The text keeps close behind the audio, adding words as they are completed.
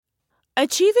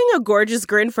Achieving a gorgeous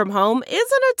grin from home isn't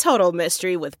a total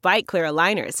mystery with Byte Clear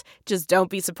aligners. Just don't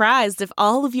be surprised if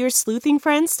all of your sleuthing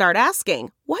friends start asking,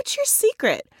 "What's your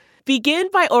secret?" Begin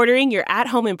by ordering your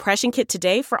at-home impression kit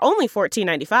today for only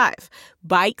 $14.95.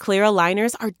 Byte Clear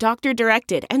aligners are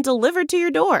doctor-directed and delivered to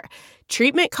your door.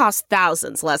 Treatment costs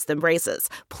thousands less than braces.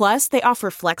 Plus, they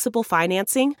offer flexible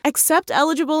financing, accept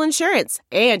eligible insurance,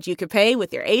 and you can pay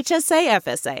with your HSA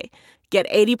FSA. Get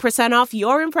 80% off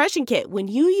your impression kit when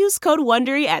you use code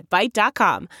WONDERY at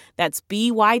Byte.com. That's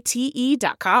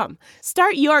BYTE.com.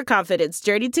 Start your confidence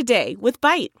journey today with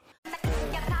Byte.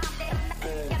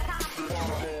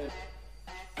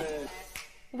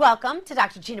 Welcome to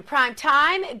Dr. Gina Prime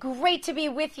Time. Great to be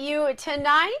with you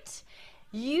tonight.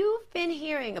 You've been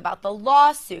hearing about the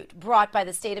lawsuit brought by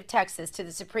the state of Texas to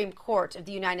the Supreme Court of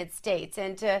the United States,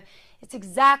 and it's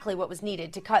exactly what was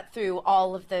needed to cut through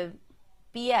all of the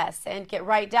BS and get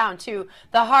right down to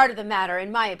the heart of the matter,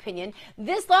 in my opinion.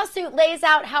 This lawsuit lays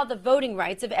out how the voting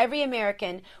rights of every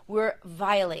American were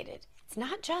violated. It's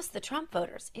not just the Trump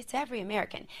voters, it's every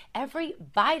American. Every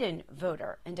Biden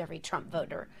voter and every Trump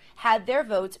voter had their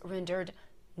votes rendered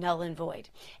null and void.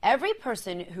 Every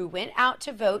person who went out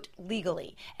to vote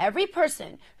legally, every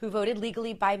person who voted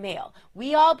legally by mail,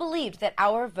 we all believed that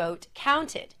our vote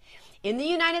counted. In the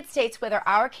United States, whether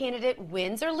our candidate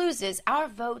wins or loses, our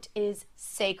vote is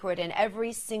sacred and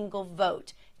every single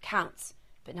vote counts,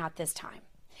 but not this time.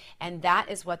 And that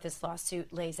is what this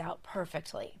lawsuit lays out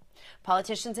perfectly.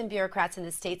 Politicians and bureaucrats in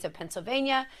the states of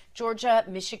Pennsylvania, Georgia,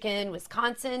 Michigan,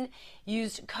 Wisconsin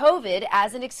used COVID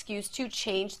as an excuse to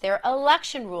change their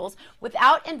election rules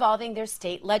without involving their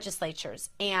state legislatures.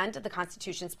 And the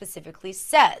Constitution specifically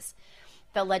says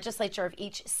the legislature of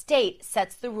each state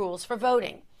sets the rules for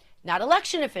voting. Not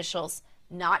election officials,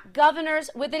 not governors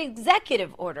with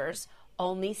executive orders,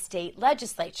 only state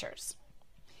legislatures.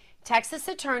 Texas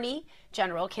Attorney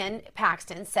General Ken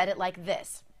Paxton said it like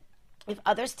this: if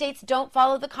other states don't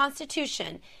follow the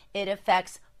Constitution, it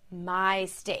affects my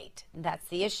state. That's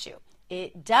the issue.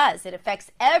 It does. It affects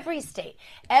every state,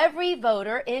 every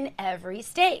voter in every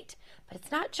state. But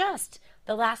it's not just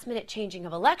the last-minute changing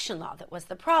of election law that was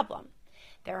the problem.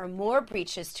 There are more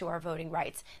breaches to our voting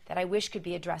rights that I wish could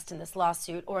be addressed in this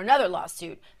lawsuit or another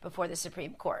lawsuit before the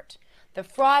Supreme Court. The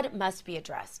fraud must be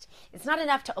addressed. It's not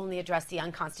enough to only address the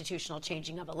unconstitutional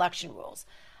changing of election rules.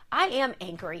 I am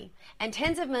angry, and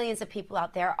tens of millions of people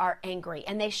out there are angry,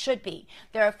 and they should be.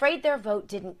 They're afraid their vote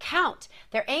didn't count.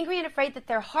 They're angry and afraid that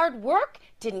their hard work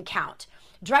didn't count.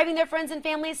 Driving their friends and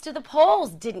families to the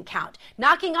polls didn't count.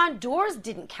 Knocking on doors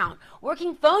didn't count.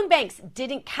 Working phone banks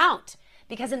didn't count.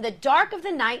 Because in the dark of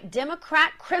the night,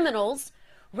 Democrat criminals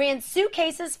ran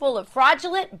suitcases full of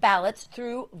fraudulent ballots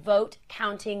through vote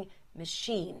counting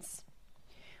machines.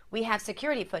 We have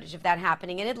security footage of that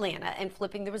happening in Atlanta and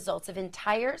flipping the results of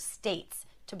entire states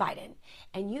to Biden.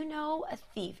 And you know a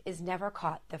thief is never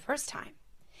caught the first time.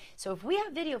 So if we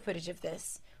have video footage of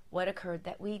this, what occurred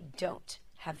that we don't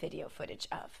have video footage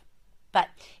of? But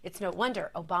it's no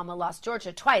wonder Obama lost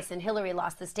Georgia twice and Hillary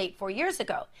lost the state 4 years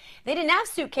ago. They didn't have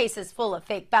suitcases full of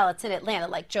fake ballots in Atlanta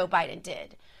like Joe Biden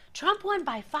did. Trump won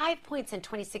by 5 points in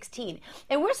 2016,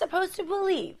 and we're supposed to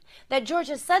believe that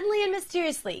Georgia suddenly and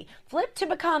mysteriously flipped to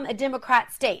become a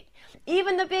Democrat state.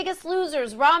 Even the biggest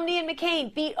losers, Romney and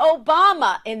McCain, beat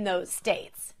Obama in those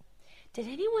states. Did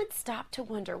anyone stop to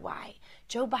wonder why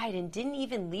Joe Biden didn't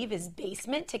even leave his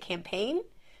basement to campaign?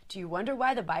 Do you wonder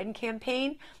why the Biden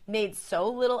campaign made so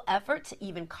little effort to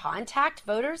even contact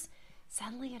voters?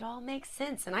 Suddenly it all makes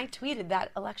sense, and I tweeted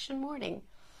that election morning.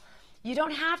 You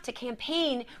don't have to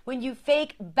campaign when you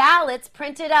fake ballots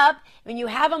printed up, when you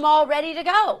have them all ready to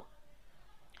go.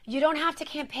 You don't have to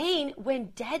campaign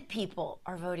when dead people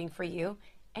are voting for you,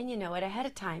 and you know it ahead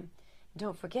of time.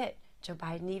 Don't forget, Joe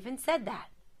Biden even said that.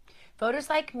 Voters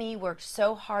like me worked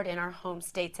so hard in our home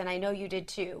states, and I know you did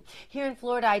too. Here in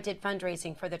Florida, I did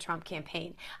fundraising for the Trump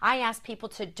campaign. I asked people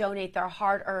to donate their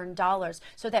hard-earned dollars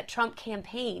so that Trump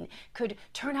campaign could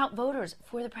turn out voters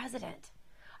for the president.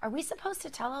 Are we supposed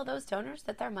to tell all those donors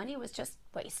that their money was just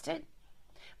wasted?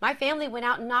 My family went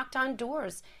out and knocked on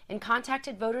doors and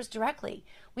contacted voters directly.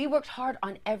 We worked hard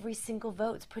on every single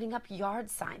vote, putting up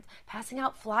yard signs, passing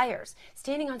out flyers,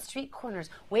 standing on street corners,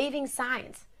 waving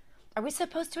signs. Are we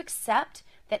supposed to accept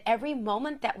that every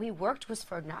moment that we worked was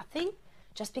for nothing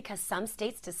just because some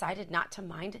states decided not to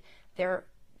mind their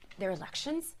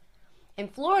elections? In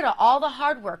Florida, all the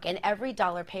hard work and every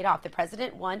dollar paid off. The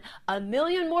president won 1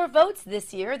 million more votes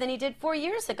this year than he did 4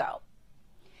 years ago.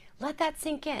 Let that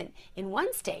sink in. In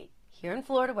one state, here in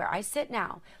Florida where I sit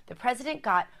now, the president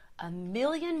got 1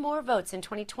 million more votes in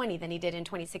 2020 than he did in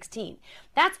 2016.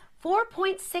 That's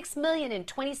 4.6 million in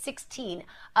 2016,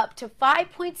 up to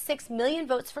 5.6 million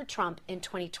votes for Trump in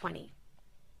 2020.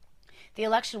 The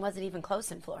election wasn't even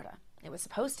close in Florida. It was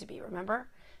supposed to be, remember?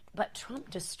 But Trump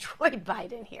destroyed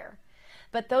Biden here.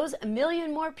 But those 1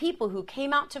 million more people who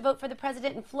came out to vote for the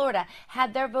president in Florida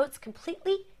had their votes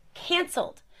completely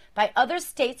canceled by other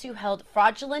states who held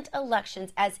fraudulent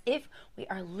elections, as if we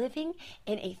are living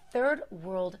in a third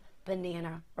world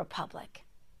banana republic.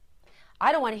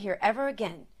 I don't want to hear ever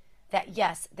again that,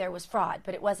 yes, there was fraud,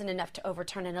 but it wasn't enough to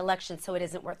overturn an election, so it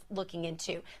isn't worth looking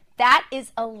into. That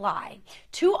is a lie.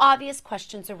 Two obvious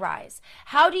questions arise.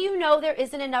 How do you know there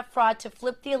isn't enough fraud to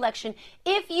flip the election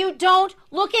if you don't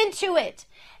look into it?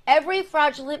 Every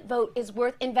fraudulent vote is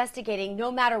worth investigating,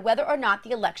 no matter whether or not the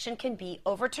election can be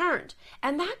overturned.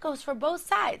 And that goes for both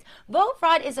sides. Vote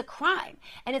fraud is a crime,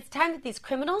 and it's time that these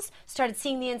criminals started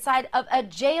seeing the inside of a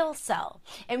jail cell.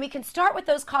 And we can start with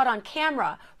those caught on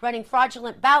camera running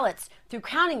fraudulent ballots through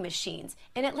counting machines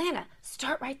in Atlanta.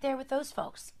 Start right there with those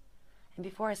folks. And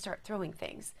before I start throwing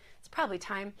things, it's probably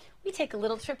time we take a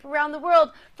little trip around the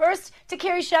world. First to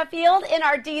Carrie Sheffield in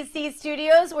our D.C.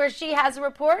 studios, where she has a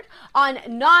report on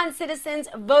non-citizens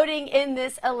voting in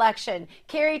this election.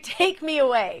 Carrie, take me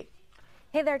away.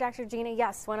 Hey there, Dr. Gina.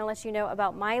 Yes, want to let you know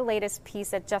about my latest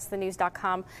piece at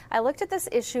justthenews.com. I looked at this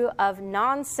issue of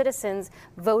non-citizens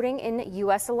voting in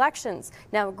U.S. elections.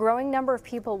 Now, a growing number of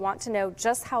people want to know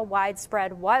just how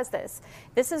widespread was this.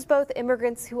 This is both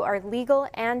immigrants who are legal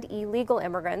and illegal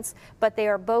immigrants, but they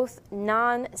are both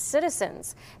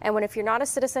non-citizens. And if you're not a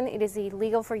citizen, it is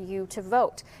illegal for you to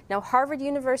vote. Now, Harvard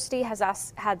University has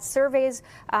had surveys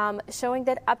showing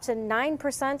that up to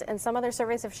 9%, and some other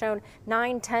surveys have shown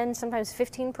 9, 10, sometimes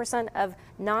 15% of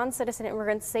non-citizen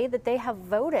immigrants say that they have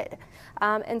voted.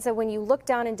 And so when you look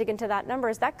down and dig into that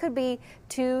numbers, that could be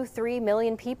 2-3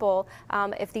 million people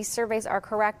if these surveys are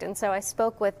correct. And so I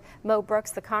spoke with Mo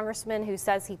Brooks, the congressman who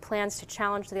says he plans to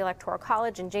challenge the Electoral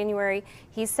College in January.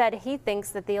 He said he thinks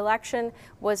that the election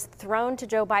was thrown to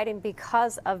Joe Biden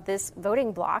because of this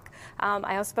voting block.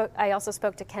 I also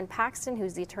spoke to Ken Paxton,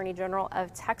 who's the Attorney General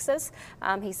of Texas.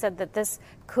 He said that this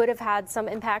could have had some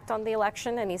impact on the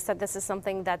election, and he said this is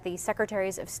something that the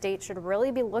secretaries of state should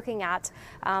really be looking at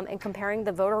and comparing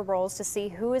the voter rolls to see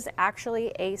who is actually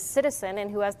a citizen and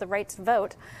who has the right to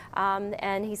vote.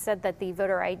 And he said that the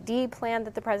voter ID plan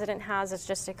that the president has is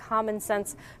just a common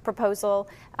sense proposal.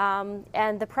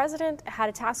 And the president had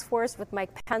a task force with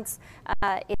Mike Pence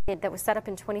that was set up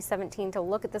in 2017 to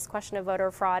look at this question of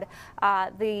voter fraud.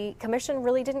 The commission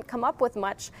really didn't come up with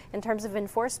much in terms of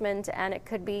enforcement, and it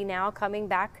could be now coming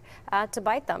back to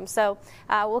bite them. So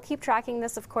we'll keep tracking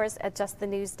this, of course, at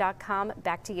justthenews.com.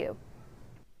 Back to you.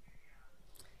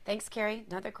 Thanks, Carrie.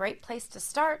 Another great place to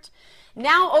start.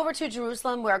 Now over to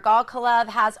Jerusalem, where Gal Kalev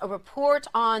has a report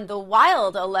on the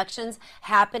wild elections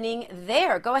happening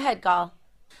there. Go ahead, Gal.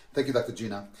 Thank you, Dr.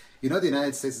 Gina. You know, the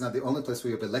United States is not the only place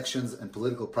where you have elections and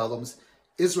political problems.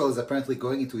 Israel is apparently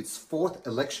going into its fourth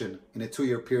election in a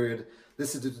 2-year period.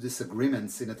 This is due to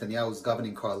disagreements in Netanyahu's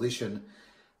governing coalition.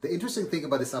 The interesting thing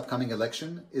about this upcoming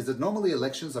election is that normally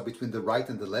elections are between the right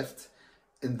and the left.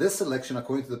 In this election,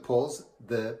 according to the polls,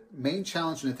 the main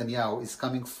challenge to Netanyahu is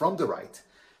coming from the right.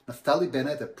 Naftali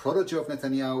Bennett, a protege of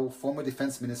Netanyahu, former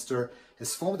defense minister,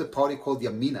 has formed a party called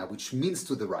Yamina, which means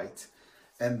to the right.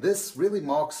 And this really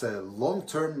marks a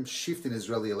long-term shift in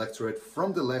Israeli electorate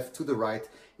from the left to the right.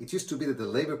 It used to be that the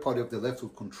Labour Party of the left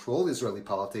would control Israeli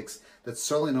politics. That's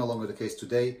certainly no longer the case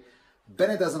today.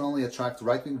 Bennett doesn't only attract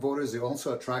right-wing voters, he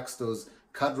also attracts those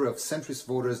cadre of centrist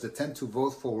voters that tend to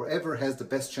vote for whoever has the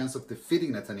best chance of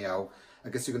defeating Netanyahu. I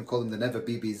guess you can call them the Never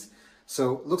Bibis.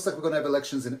 So looks like we're going to have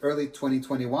elections in early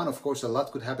 2021. Of course, a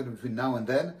lot could happen between now and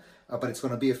then, but it's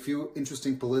going to be a few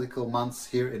interesting political months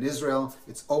here in Israel.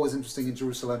 It's always interesting in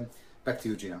Jerusalem. Back to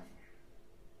you, Gina.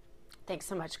 Thanks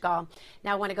so much, Gal.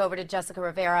 Now I want to go over to Jessica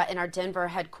Rivera in our Denver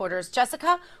headquarters.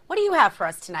 Jessica, what do you have for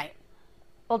us tonight?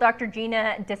 Well, Dr.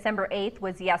 Gina, December 8th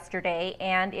was yesterday,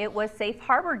 and it was Safe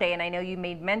Harbor Day, and I know you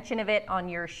made mention of it on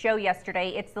your show yesterday.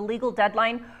 It's the legal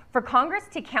deadline for Congress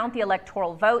to count the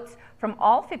electoral votes from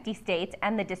all 50 states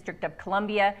and the District of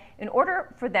Columbia in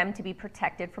order for them to be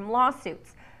protected from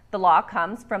lawsuits. The law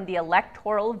comes from the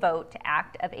Electoral Vote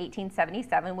Act of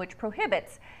 1877, which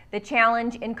prohibits the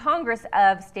challenge in Congress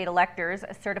of state electors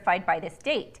certified by this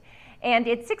date. And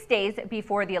it's 6 days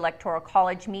before the Electoral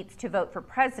College meets to vote for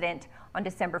president on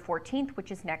December 14th,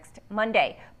 which is next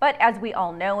Monday. But as we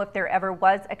all know, if there ever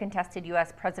was a contested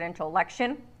U.S. presidential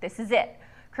election, this is it.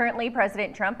 Currently,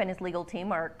 President Trump and his legal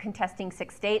team are contesting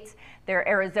 6 states. They're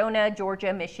Arizona,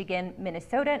 Georgia, Michigan,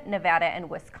 Minnesota, Nevada, and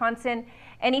Wisconsin.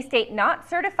 Any state not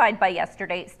certified by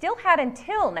yesterday still had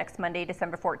until next Monday,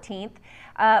 December 14th,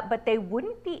 but they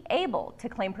wouldn't be able to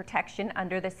claim protection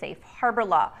under the Safe Harbor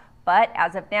law. But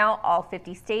as of now, all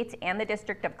 50 states and the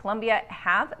District of Columbia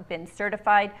have been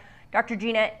certified. Dr.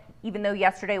 Gina, even though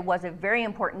yesterday was a very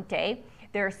important day,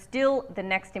 there are still the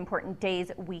next important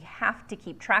days we have to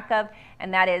keep track of,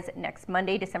 and that is next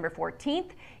Monday, December 14th,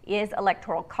 is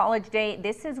Electoral College Day.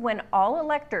 This is when all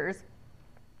electors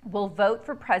will vote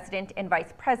for president and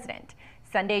vice president.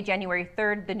 Sunday, January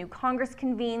 3rd, the new Congress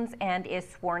convenes and is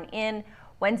sworn in.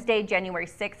 Wednesday, January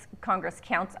 6th, Congress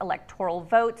counts electoral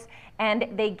votes and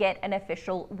they get an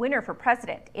official winner for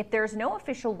president. If there's no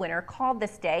official winner called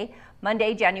this day,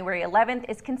 Monday, January 11th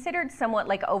is considered somewhat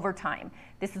like overtime.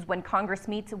 This is when Congress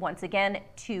meets once again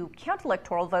to count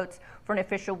electoral votes for an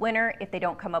official winner. If they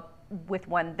don't come up with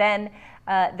one then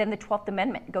the 12th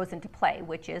Amendment goes into play,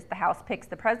 which is the House picks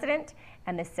the president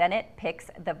and the Senate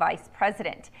picks the vice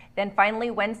president. Then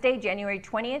finally, Wednesday, January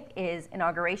 20th is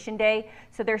Inauguration Day.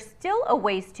 So there's still a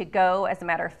ways to go. As a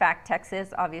matter of fact,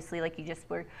 Texas, obviously, like you just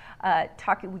were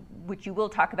talking, which you will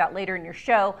talk about later in your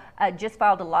show, just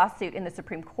filed a lawsuit in the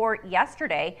Supreme Court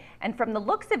yesterday. And from the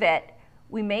looks of it,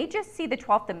 we may just see the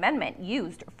 12th Amendment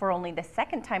used for only the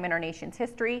second time in our nation's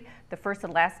history. The first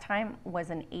and last time was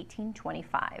in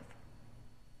 1825.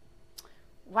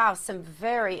 Wow, some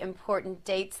very important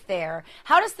dates there.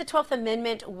 How does the 12th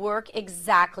Amendment work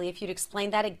exactly? If you'd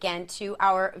explain that again to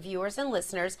our viewers and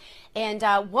listeners. And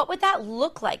what would that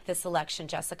look like this election,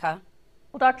 Jessica?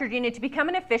 Well, Dr. Gina, to become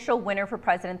an official winner for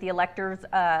president, the electors'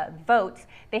 votes,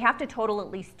 they have to total at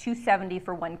least 270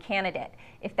 for one candidate.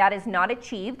 If that is not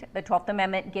achieved, the 12th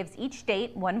Amendment gives each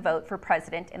state one vote for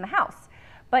president in the House.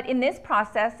 But in this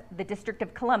process, the District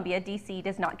of Columbia, D.C.,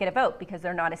 does not get a vote because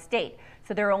they're not a state.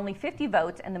 So there are only 50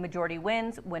 votes and the majority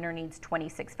wins. Winner needs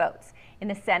 26 votes. In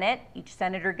the Senate, each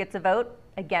senator gets a vote,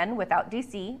 again without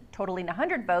D.C., totaling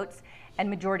 100 votes, and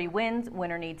majority wins.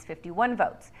 Winner needs 51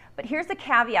 votes. But here's the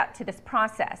caveat to this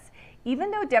process.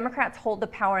 Even though Democrats hold the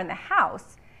power in the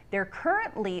House, there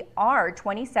currently are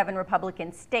 27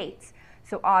 Republican states.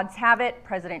 So odds have it,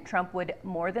 President Trump would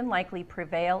more than likely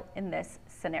prevail in this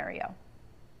scenario.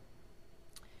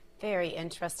 Very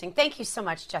interesting. Thank you so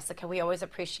much, Jessica. We always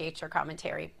appreciate your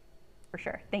commentary. For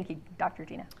sure. Thank you, Dr.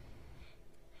 Gina.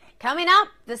 Coming up,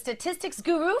 the statistics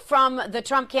guru from the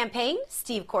Trump campaign,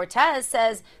 Steve Cortes,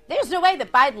 says there's no way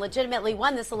that Biden legitimately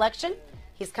won this election.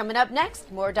 He's coming up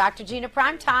next. More Dr. Gina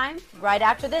Prime Time right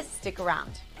after this. Stick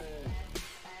around.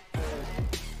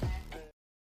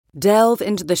 Delve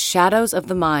into the shadows of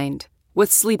the mind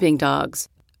with Sleeping Dogs,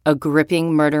 a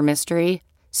gripping murder mystery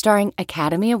starring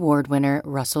Academy Award winner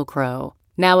Russell Crowe.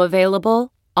 Now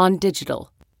available on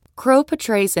digital. Crowe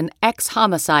portrays an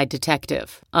ex-homicide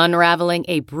detective unraveling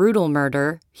a brutal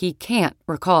murder he can't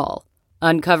recall.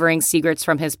 Uncovering secrets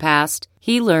from his past,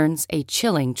 he learns a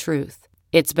chilling truth.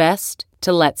 It's best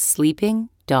to let sleeping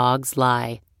dogs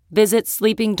lie. Visit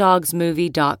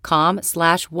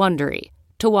sleepingdogsmovie.com/Wondery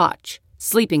to watch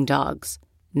Sleeping Dogs,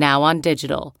 now on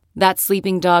digital. That's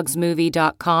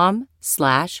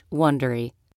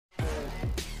sleepingdogsmovie.com/Wondery.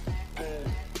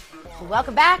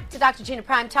 Welcome back to Dr. Gina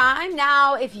Prime Time.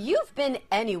 Now, if you've been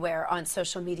anywhere on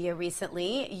social media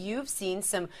recently, you've seen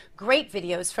some great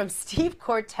videos from Steve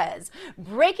Cortes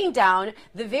breaking down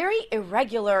the very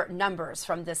irregular numbers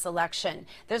from this election.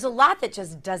 There's a lot that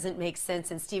just doesn't make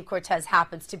sense, and Steve Cortes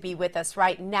happens to be with us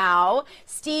right now.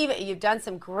 Steve, you've done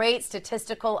some great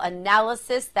statistical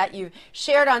analysis that you've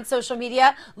shared on social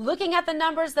media. Looking at the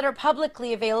numbers that are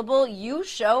publicly available, you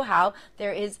show how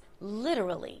there is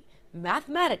literally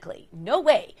mathematically no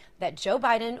way that Joe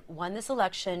Biden won this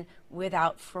election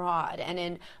without fraud. And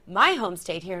in my home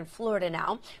state here in Florida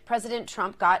now, President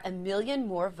Trump got 1 million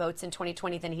more votes in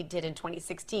 2020 than he did in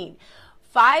 2016.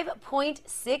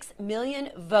 5.6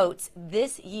 million votes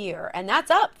this year, and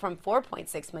that's up from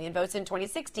 4.6 million votes in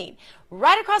 2016.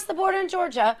 Right across the border in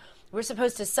Georgia, we're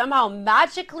supposed to somehow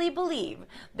magically believe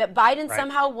that Biden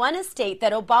somehow won a state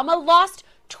that Obama lost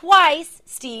twice,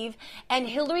 Steve, and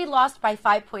Hillary lost by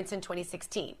 5 points in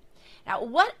 2016. Now,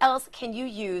 what else can you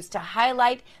use to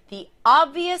highlight the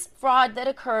obvious fraud that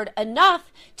occurred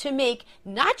enough to make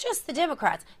not just the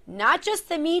Democrats, not just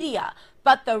the media,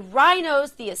 but the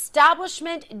rhinos, the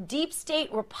establishment, deep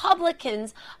state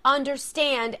Republicans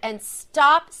understand and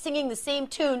stop singing the same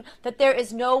tune that there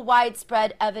is no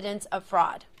widespread evidence of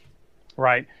fraud?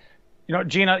 Right.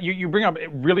 Gina, you bring up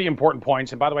really important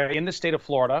points. And by the way, in the state of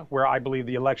Florida, where I believe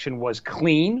the election was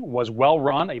clean, was well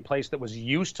run, a place that was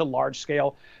used to large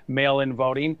scale mail-in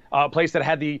voting, a place that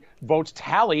had the votes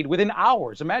tallied within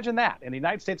hours. Imagine that. In the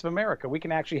United States of America, we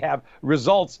can actually have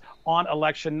results on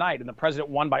election night. And the president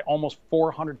won by almost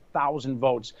 400,000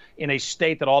 votes in a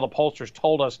state that all the pollsters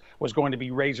told us was going to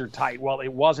be razor tight. Well,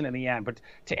 it wasn't in the end. But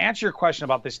to answer your question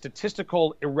about the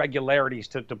statistical irregularities,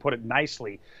 to put it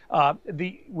nicely,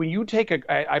 when you take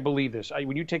I believe this,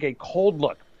 when you take a cold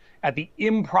look at the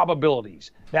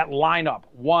improbabilities that line up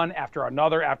one after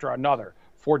another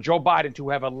for Joe Biden to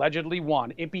have allegedly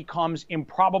won, it becomes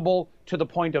improbable to the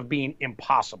point of being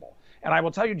impossible. And I will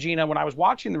tell you, Gina, when I was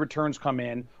watching the returns come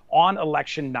in on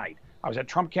election night, I was at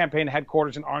Trump campaign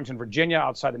headquarters in Arlington, Virginia,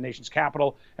 outside the nation's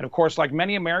capital. And of course, like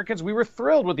many Americans, we were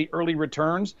thrilled with the early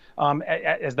returns.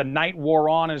 As the night wore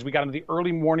on, as we got into the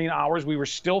early morning hours, we were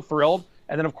still thrilled.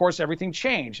 And then, of course, everything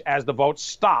changed as the vote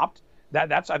stopped.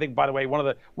 That's, I think, by the way, one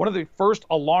of the first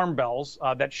alarm bells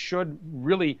that should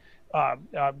really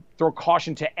throw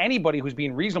caution to anybody who's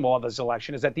being reasonable on this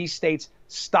election is that these states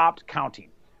stopped counting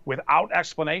without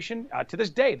explanation. To this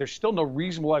day, there's still no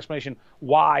reasonable explanation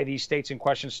why these states in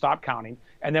question stopped counting.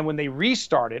 And then when they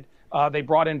restarted, they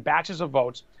brought in batches of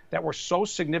votes that were so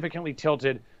significantly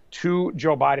tilted to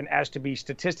Joe Biden as to be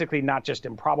statistically not just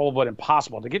improbable, but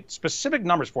impossible. To get specific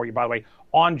numbers for you, by the way,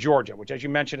 on Georgia, which, as you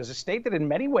mentioned, is a state that in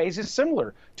many ways is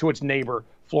similar to its neighbor,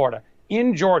 Florida.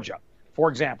 In Georgia, for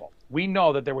example, we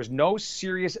know that there was no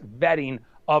serious vetting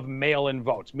of mail-in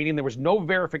votes, meaning there was no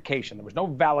verification, there was no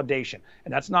validation.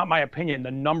 And that's not my opinion.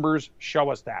 The numbers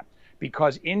show us that,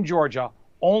 because in Georgia,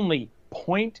 only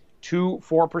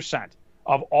 0.24%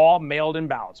 of all mailed-in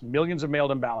ballots, millions of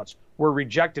mailed-in ballots, were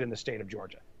rejected in the state of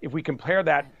Georgia. If we compare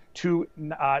that to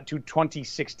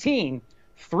 2016,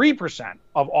 3%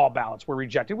 of all ballots were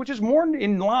rejected, which is more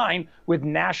in line with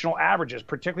national averages,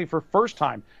 particularly for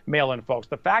first-time mail-in folks.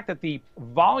 The fact that the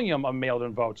volume of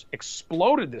mailed-in votes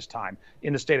exploded this time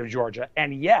in the state of Georgia,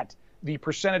 and yet the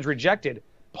percentage rejected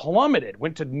plummeted,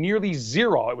 went to nearly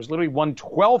zero. It was literally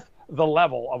 1/12 the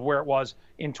level of where it was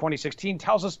in 2016,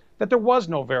 tells us that there was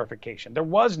no verification, there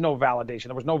was no validation,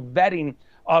 there was no vetting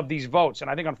of these votes. And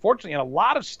I think, unfortunately, in a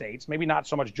lot of states, maybe not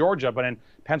so much Georgia, but in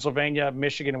Pennsylvania,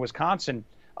 Michigan, and Wisconsin,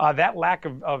 that lack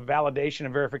of validation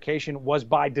and verification was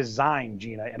by design,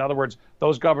 Gina. In other words,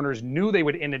 those governors knew they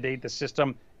would inundate the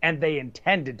system, and they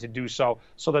intended to do so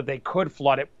that they could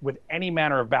flood it with any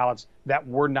manner of ballots that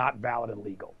were not valid and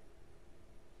legal.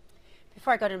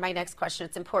 Before I go to my next question,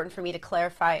 it's important for me to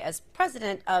clarify, as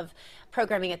president of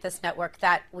programming at this network,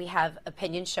 that we have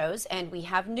opinion shows and we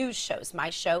have news shows. My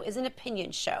show is an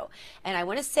opinion show. And I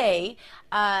want to say,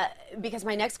 because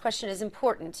my next question is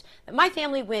important, that my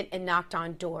family went and knocked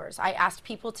on doors. I asked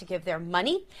people to give their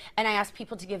money, and I asked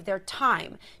people to give their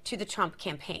time to the Trump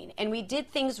campaign. And we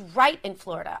did things right in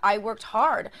Florida. I worked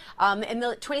hard in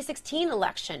the 2016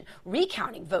 election,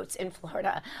 recounting votes in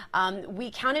Florida. We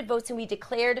counted votes and we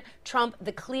declared Trump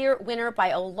the clear winner by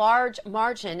a large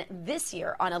margin this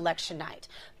year on election night.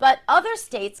 But other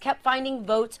states kept finding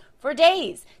votes for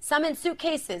days, some in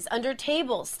suitcases under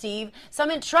tables, Steve,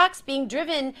 some in trucks being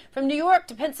driven from New York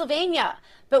to Pennsylvania.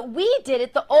 But we did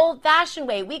it the old-fashioned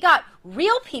way. We got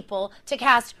real people to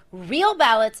cast real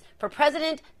ballots for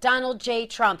President Donald J.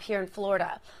 Trump here in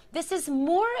Florida. This is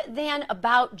more than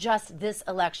about just this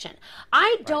election.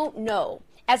 I don't know,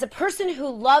 as a person who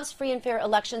loves free and fair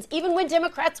elections, even when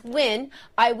Democrats win,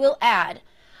 I will add,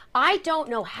 I don't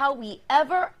know how we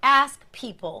ever ask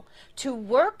people to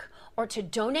work or to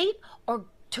donate or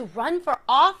to run for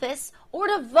office or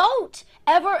to vote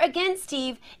ever again,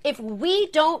 Steve, if we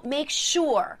don't make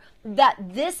sure that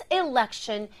this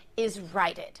election is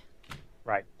righted.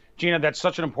 Right. Gina, that's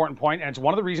such an important point, and it's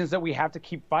one of the reasons that we have to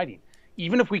keep fighting,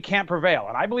 even if we can't prevail.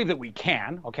 And I believe that we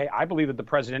can, okay? I believe that the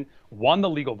president won the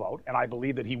legal vote, and I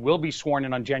believe that he will be sworn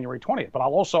in on January 20th. But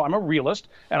I'm a realist,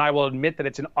 and I will admit that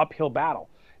it's an uphill battle.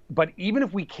 But even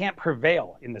if we can't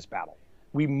prevail in this battle,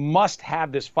 we must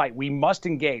have this fight. We must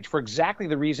engage for exactly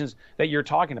the reasons that you're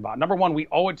talking about. Number one, we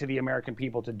owe it to the American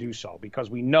people to do so, because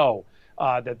we know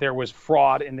that there was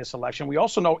fraud in this election. We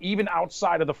also know, even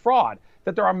outside of the fraud,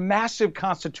 that there are massive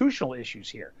constitutional issues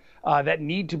here that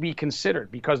need to be considered,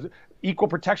 because equal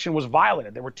protection was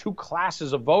violated. There were two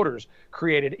classes of voters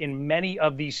created in many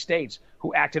of these states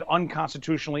who acted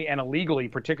unconstitutionally and illegally,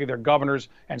 particularly their governors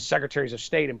and secretaries of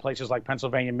state in places like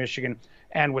Pennsylvania, Michigan,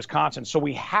 and Wisconsin. So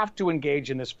we have to engage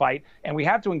in this fight, and we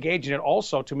have to engage in it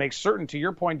also to make certain, to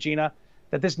your point, Gina,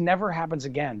 that this never happens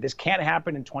again. This can't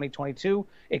happen in 2022.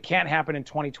 It can't happen in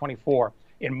 2024.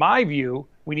 In my view,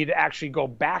 we need to actually go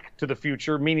back to the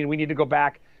future, meaning we need to go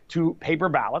back to paper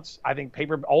ballots. I think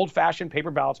old-fashioned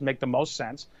paper ballots make the most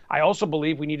sense. I also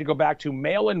believe we need to go back to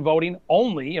mail-in voting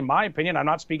only, in my opinion. I'm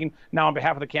not speaking now on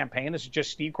behalf of the campaign. This is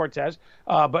just Steve Cortes.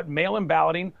 But mail-in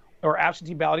balloting or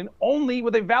absentee balloting only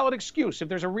with a valid excuse. If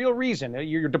there's a real reason,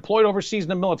 you're deployed overseas in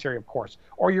the military, of course,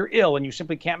 or you're ill and you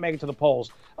simply can't make it to the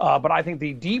polls. But I think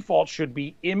the default should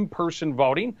be in-person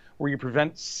voting, where you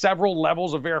prevent several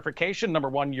levels of verification. Number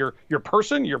one, your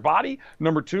person, your body.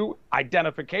 Number two,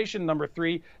 identification. Number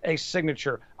three, a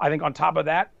signature. I think on top of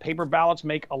that, paper ballots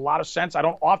make a lot of sense. I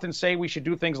don't often say we should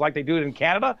do things like they do it in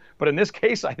Canada, but in this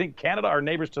case, I think Canada, our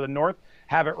neighbors to the north,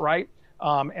 have it right.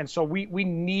 And so we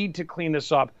need to clean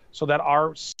this up so that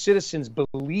our citizens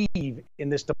believe in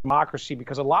this democracy,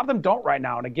 because a lot of them don't right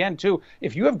now. And again, too,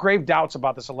 if you have grave doubts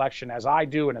about this election, as I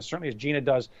do, and as certainly as Gina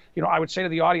does, I would say to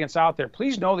the audience out there,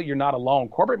 please know that you're not alone.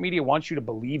 Corporate media wants you to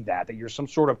believe that you're some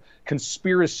sort of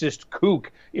conspiracist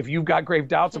kook if you've got grave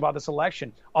doubts about this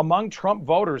election. Among Trump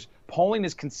voters, polling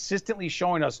is consistently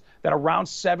showing us that around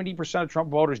 70% of Trump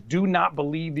voters do not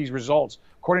believe these results.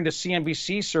 According to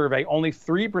CNBC survey, only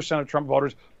 3% of Trump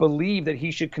voters believe that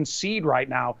he should concede right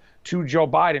now to Joe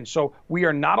Biden. So we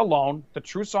are not alone. The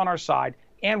truth's on our side,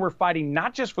 and we're fighting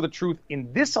not just for the truth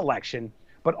in this election,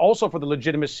 but also for the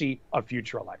legitimacy of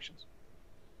future elections.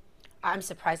 I'm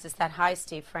surprised it's that high,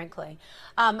 Steve, frankly.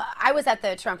 I was at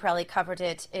the Trump rally, covered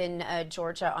it in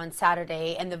Georgia on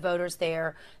Saturday, and the voters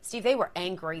there, Steve, they were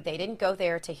angry. They didn't go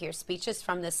there to hear speeches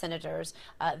from the senators.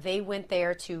 They went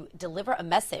there to deliver a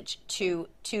message to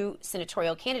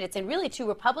senatorial candidates and really to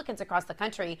Republicans across the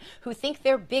country who think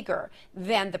they're bigger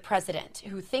than the president,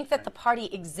 who think that the party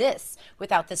exists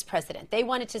without this president. They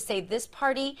wanted to say this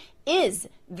party is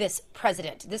this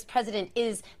president. This president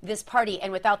is this party,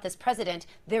 and without this president,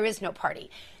 there is no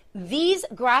party. These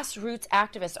grassroots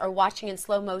activists are watching in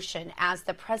slow motion as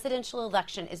the presidential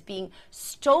election is being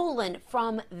stolen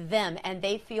from them, and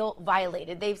they feel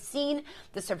violated. They've seen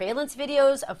the surveillance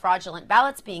videos of fraudulent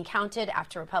ballots being counted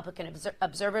after Republican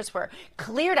observers were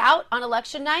cleared out on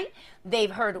election night.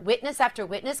 They've heard witness after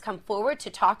witness come forward to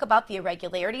talk about the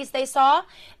irregularities they saw,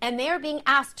 and they are being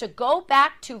asked to go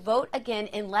back to vote again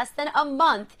in less than a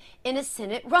month in a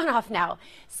Senate runoff now.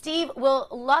 Steve,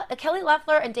 will Kelly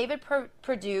Loeffler and David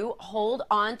Perdue hold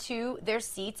on to their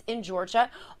seats in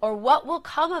Georgia, or what will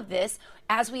come of this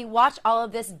as we watch all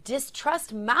of this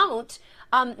distrust mount,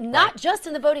 not just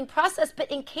in the voting process, but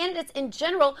in candidates in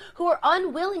general who are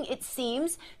unwilling, it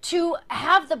seems, to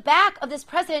have the back of this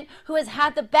president who has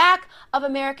had the back of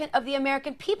the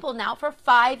American people now for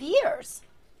 5 years?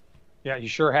 Yeah, he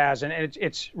sure has. And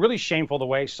it's really shameful the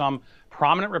way some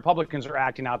prominent Republicans are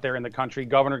acting out there in the country.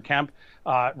 Governor Kemp,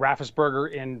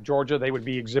 Raffensperger in Georgia, they would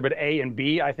be Exhibit A and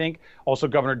B, I think. Also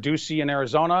Governor Ducey in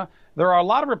Arizona. There are a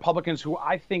lot of Republicans who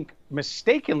I think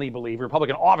mistakenly believe,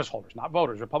 Republican office holders, not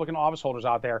voters, Republican office holders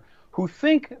out there, who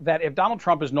think that if Donald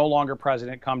Trump is no longer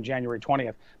president come January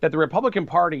 20th, that the Republican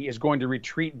Party is going to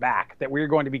retreat back, that we're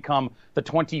going to become the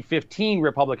 2015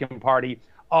 Republican Party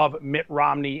of Mitt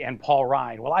Romney and Paul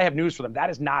Ryan. Well, I have news for them. That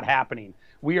is not happening.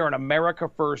 We are an America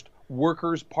First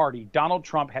workers' party. Donald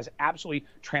Trump has absolutely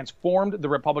transformed the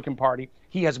Republican Party.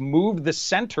 He has moved the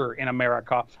center in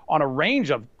America on a range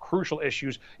of crucial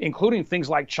issues, including things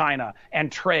like China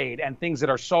and trade and things that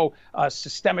are so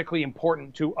systemically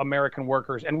important to American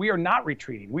workers. And we are not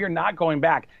retreating. We are not going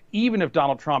back, even if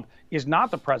Donald Trump is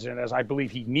not the president, as I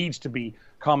believe he needs to be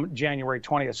come January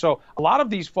 20th. So a lot of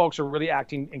these folks are really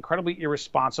acting incredibly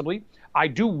irresponsibly. I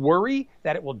do worry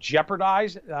that it will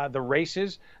jeopardize the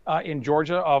races in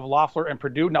Georgia of Loeffler and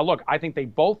Perdue. Now, look, I think they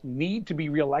both need to be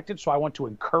reelected, so I want to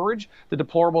encourage the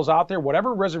deplorables out there.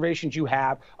 Whatever reservations you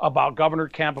have about Governor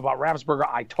Kemp, about Raffensperger,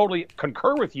 I totally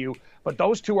concur with you, but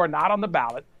those two are not on the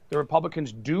ballot. The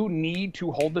Republicans do need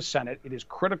to hold the Senate. It is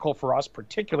critical for us,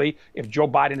 particularly if Joe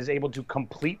Biden is able to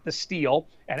complete the steal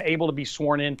and able to be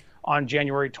sworn in on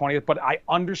January 20th. But I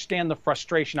understand the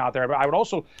frustration out there. But I would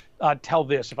also tell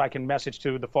this, if I can message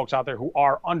to the folks out there who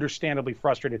are understandably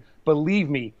frustrated. Believe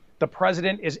me, the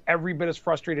president is every bit as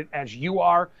frustrated as you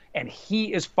are, and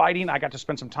he is fighting. I got to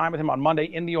spend some time with him on Monday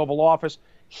in the Oval Office.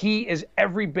 He is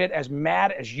every bit as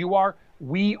mad as you are.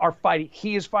 We are fighting.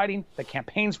 He is fighting. The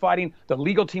campaign's fighting. The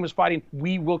legal team is fighting.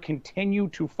 We will continue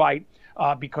to fight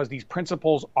because these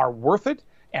principles are worth it,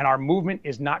 and our movement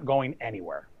is not going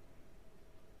anywhere.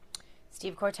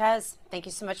 Steve Cortes, thank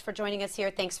you so much for joining us here.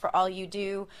 Thanks for all you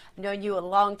do. I've known you a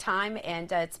long time,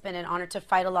 and it's been an honor to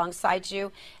fight alongside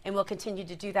you, and we'll continue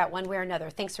to do that one way or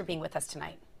another. Thanks for being with us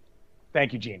tonight.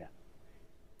 Thank you, Gina.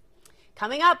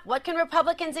 Coming up, what can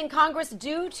Republicans in Congress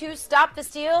do to stop the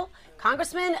steal?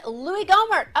 Congressman Louie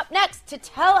Gohmert up next to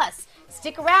tell us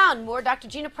Stick around. More Dr.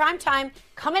 Gina Primetime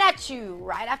coming at you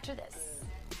right after this.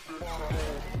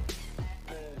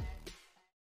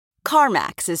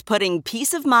 CarMax is putting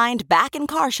peace of mind back in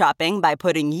car shopping by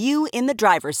putting you in the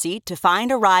driver's seat to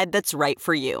find a ride that's right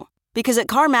for you. Because at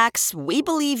CarMax, we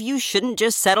believe you shouldn't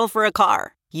just settle for a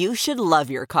car. You should love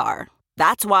your car.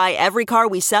 That's why every car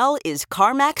we sell is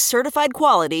CarMax certified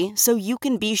quality, so you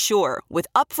can be sure with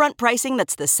upfront pricing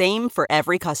that's the same for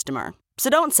every customer. So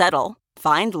don't settle.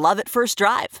 Find love at first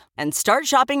drive and start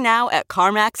shopping now at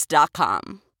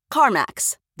CarMax.com.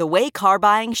 CarMax, the way car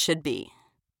buying should be.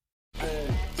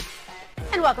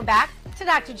 And welcome back to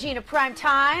Dr. Gina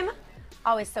Primetime.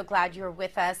 Always so glad you're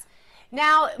with us.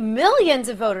 Now, millions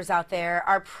of voters out there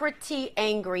are pretty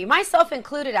angry, myself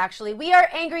included, actually. We are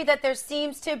angry that there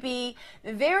seems to be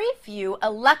very few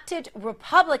elected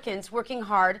Republicans working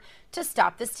hard to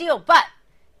stop the steal. But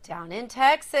down in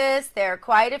Texas, there are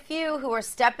quite a few who are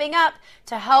stepping up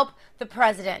to help the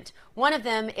president. One of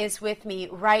them is with me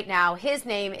right now. His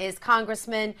name is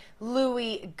Congressman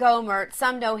Louis Gohmert.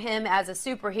 Some know him as a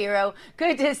superhero.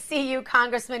 Good to see you,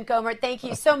 Congressman Gohmert. Thank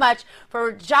you so much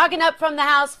for jogging up from the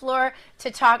House floor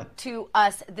to talk to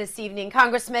us this evening.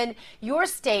 Congressman, your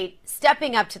state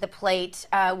stepping up to the plate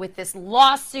with this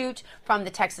lawsuit from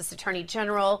the Texas Attorney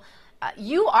General.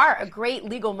 You are a great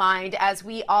legal mind, as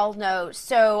we all know.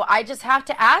 So I just have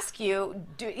to ask you,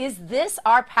 is this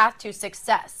our path to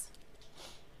success?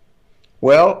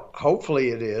 Well, hopefully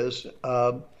it is.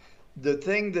 The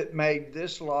thing that made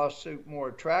this lawsuit more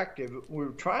attractive, we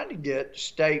were trying to get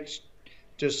states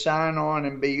to sign on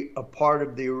and be a part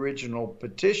of the original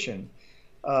petition.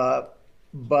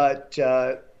 But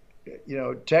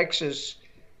Texas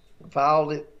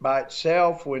filed it by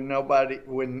itself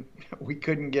when we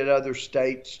couldn't get other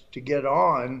states to get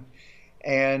on.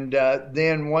 And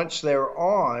then once they're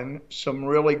on, some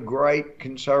really great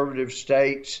conservative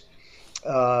states,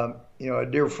 a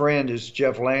dear friend is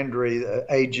Jeff Landry, the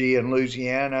AG in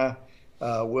Louisiana,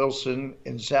 Wilson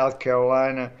in South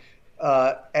Carolina.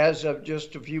 As of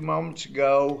just a few moments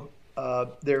ago,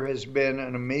 there has been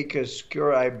an amicus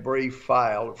curiae brief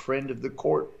filed, a friend of the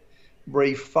court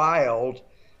brief filed,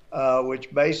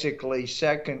 which basically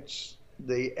seconds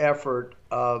the effort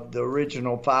of the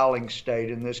original filing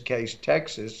state, in this case,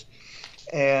 Texas.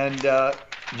 And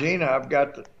Gina, I've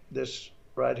got this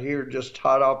right here, just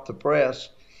hot off the press.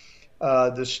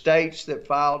 The states that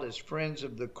filed as friends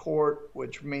of the court,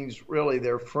 which means really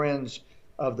they're friends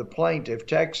of the plaintiff,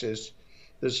 Texas,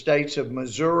 the states of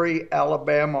Missouri,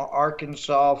 Alabama,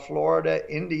 Arkansas, Florida,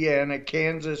 Indiana,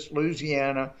 Kansas,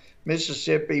 Louisiana,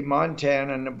 Mississippi,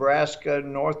 Montana, Nebraska,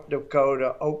 North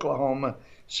Dakota, Oklahoma,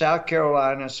 South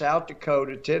Carolina, South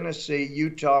Dakota, Tennessee,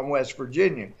 Utah, and West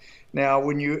Virginia. Now,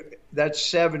 that's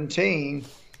 17,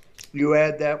 you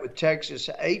add that with Texas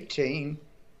 18,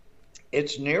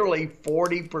 it's nearly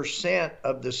 40%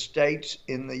 of the states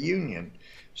in the union.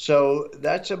 So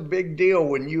that's a big deal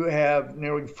when you have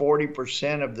nearly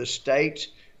 40% of the states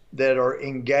that are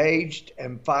engaged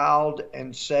and filed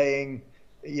and saying,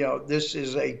 this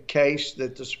is a case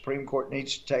that the Supreme Court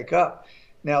needs to take up.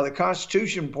 Now, the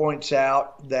Constitution points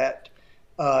out that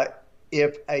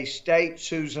if a state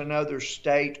sues another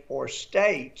state or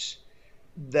states,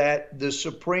 that the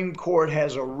Supreme Court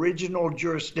has original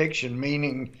jurisdiction,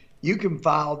 meaning you can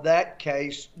file that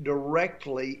case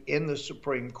directly in the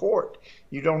Supreme Court.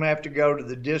 You don't have to go to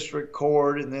the district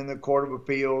court and then the Court of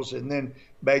Appeals and then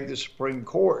beg the Supreme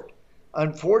Court.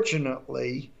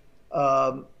 Unfortunately,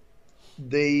 the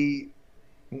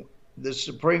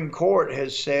Supreme Court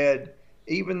has said,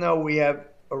 even though we have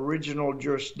original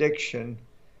jurisdiction,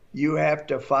 you have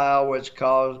to file what's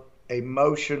called a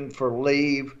motion for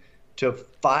leave to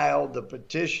file the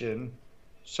petition.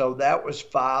 So that was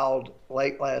filed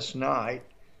late last night,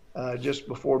 just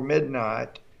before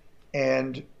midnight,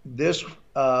 and this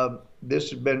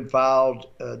has been filed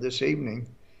this evening,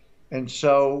 and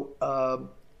so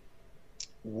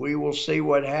we will see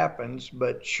what happens.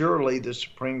 But surely the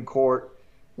Supreme Court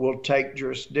will take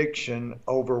jurisdiction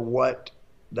over what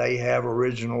they have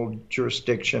original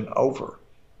jurisdiction over.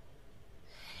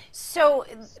 So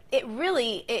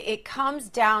it comes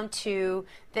down to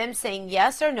them saying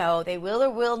yes or no. They will or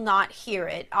will not hear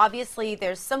it. Obviously,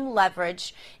 there's some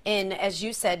leverage in, as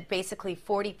you said, basically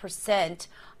 40%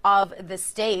 of the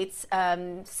states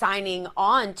signing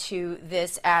on to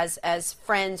this as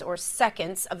friends or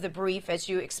seconds of the brief, as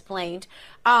you explained.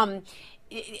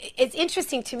 It's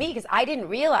interesting to me because I didn't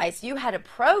realize you had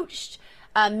approached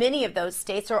many of those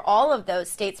states or all of those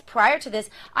states prior to this.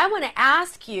 I want to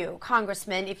ask you,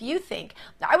 Congressman, if you think,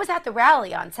 I was at the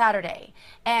rally on Saturday,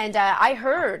 and I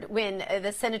heard when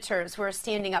the senators were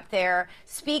standing up there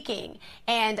speaking,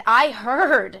 and I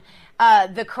heard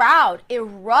the crowd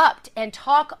erupt and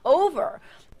talk over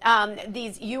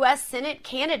these U.S. Senate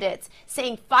candidates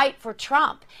saying fight for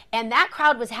Trump. And that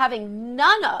crowd was having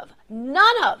none of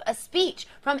a speech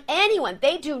from anyone.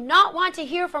 They do not want to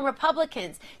hear from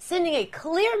Republicans, sending a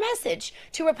clear message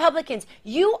to Republicans.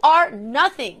 You are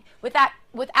nothing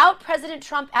without President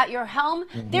Trump at your helm.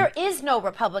 There is no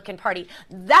Republican Party.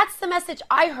 That's the message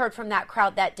I heard from that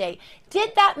crowd that day.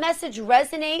 Did that message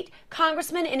resonate,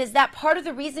 Congressman? And is that part of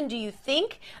the reason, do you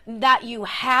think, that you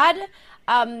had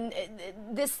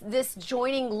this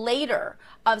joining later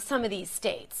of some of these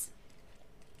states?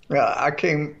 Yeah, I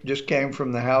just came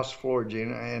from the House floor,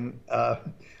 Gina, and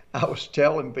I was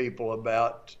telling people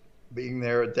about being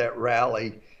there at that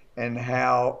rally and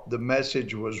how the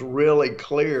message was really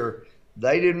clear.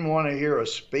 They didn't want to hear a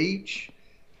speech.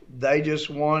 They just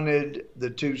wanted the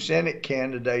two Senate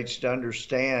candidates to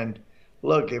understand,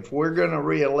 look, if we're going to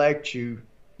reelect you,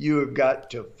 you have got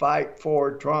to fight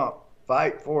for Trump.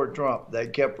 Fight for Trump. They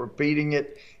kept repeating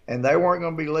it, and they weren't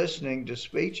going to be listening to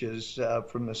speeches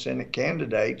from the Senate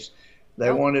candidates.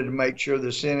 They wanted to make sure the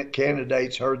Senate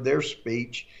candidates heard their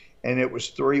speech, and it was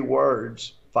 3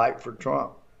 words: fight for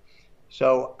Trump.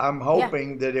 So I'm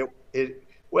hoping that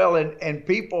and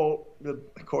people,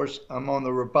 of course, I'm on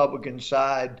the Republican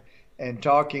side and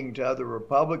talking to other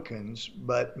Republicans,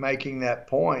 but making that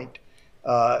point,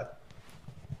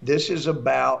 this is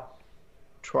about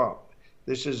Trump.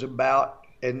 This is about,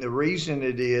 and the reason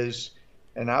it is,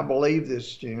 and I believe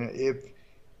this, Gina,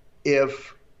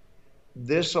 if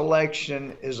this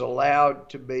election is allowed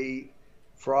to be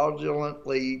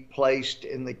fraudulently placed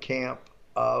in the camp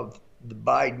of the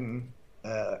Biden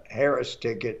Harris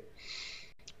ticket,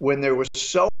 when there was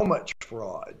so much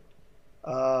fraud,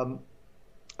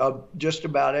 of just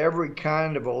about every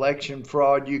kind of election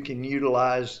fraud you can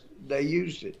utilize, they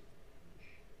used it.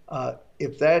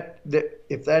 If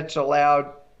that's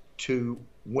allowed to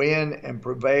win and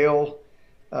prevail,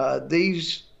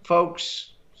 these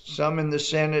folks, some in the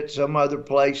Senate, some other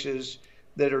places,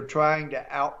 that are trying to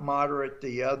out-moderate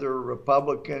the other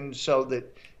Republicans so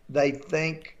that they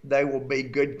think they will be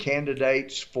good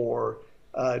candidates for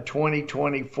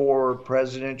 2024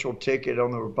 presidential ticket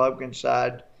on the Republican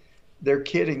side, they're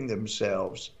kidding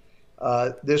themselves.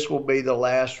 This will be the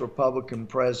last Republican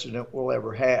president we'll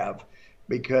ever have,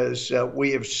 because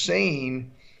we have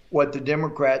seen what the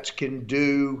Democrats can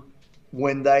do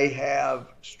when they have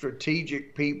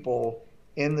strategic people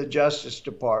in the Justice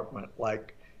Department,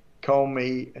 like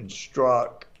Comey and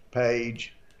Strzok,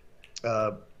 Page,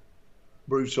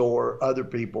 Bruce Orr, other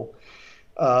people,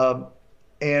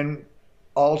 and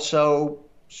also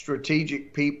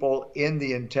strategic people in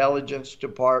the Intelligence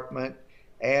Department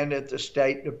and at the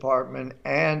State Department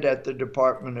and at the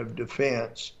Department of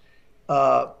Defense.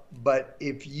 But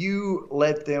if you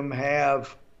let them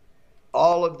have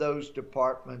all of those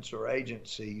departments or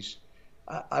agencies,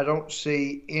 I don't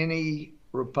see any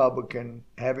Republican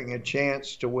having a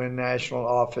chance to win national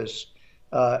office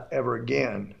ever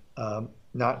again.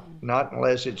 Not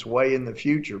unless it's way in the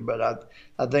future. But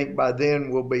I think by then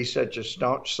we'll be such a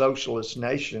staunch socialist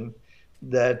nation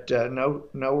that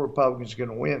no Republican's going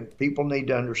to win. People need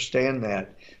to understand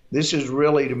that. This is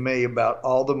really, to me, about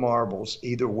all the marbles.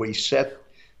 Either we set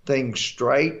things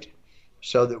straight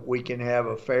so that we can have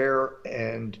a fair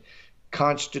and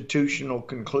constitutional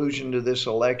conclusion to this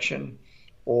election,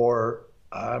 or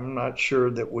I'm not sure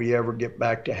that we ever get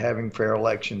back to having fair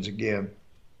elections again.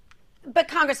 But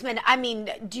Congressman, I mean,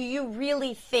 do you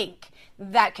really think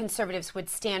that conservatives would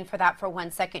stand for that for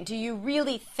 1 second? Do you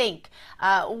really think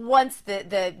once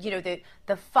the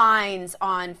fines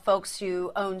on folks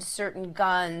who own certain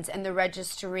guns and the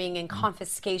registering and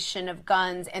confiscation of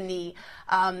guns and the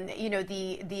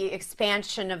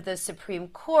expansion of the Supreme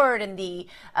Court and the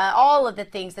all of the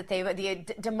things that the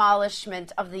demolition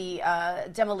of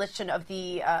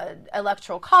the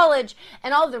Electoral College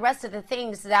and all of the rest of the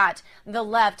things that the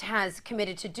left has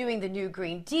committed to doing, the New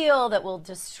Green Deal that will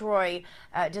destroy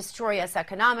us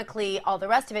economically, all the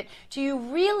rest of it. Do you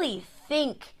really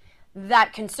think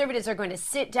that conservatives are going to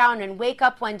sit down and wake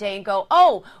up one day and go,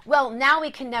 oh, well, now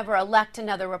we can never elect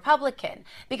another Republican.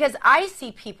 Because I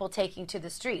see people taking to the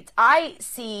streets. I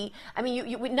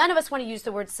mean, none of us want to use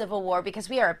the word civil war because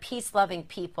we are a peace-loving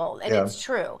people, and it's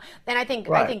true. And I think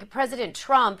President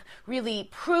Trump really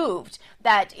proved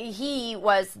that he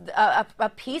was a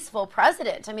peaceful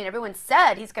president. I mean, everyone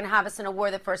said he's going to have us in a war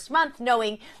the first month,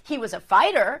 knowing he was a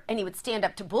fighter and he would stand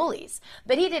up to bullies.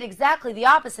 But he did exactly the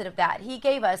opposite of that. He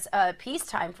gave us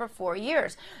peacetime for 4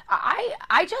 years.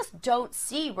 I just don't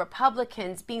see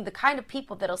Republicans being the kind of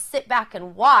people that'll sit back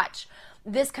and watch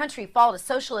this country fall to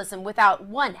socialism without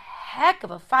one heck of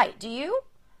a fight. Do you?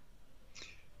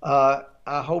 I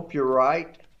hope you're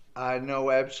right. I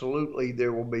know absolutely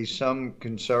there will be some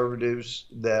conservatives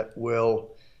that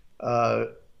will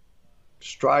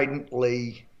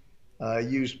stridently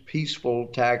use peaceful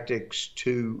tactics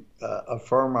to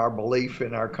affirm our belief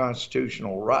in our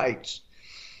constitutional rights.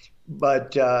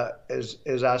 But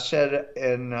as I said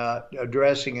in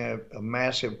addressing a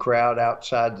massive crowd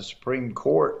outside the Supreme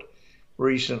Court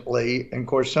recently, and of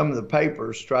course some of the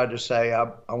papers tried to say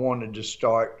I wanted to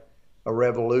start a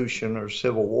revolution or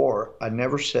civil war. I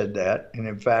never said that. And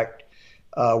in fact,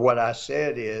 what I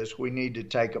said is we need to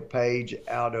take a page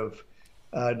out of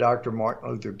Dr. Martin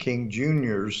Luther King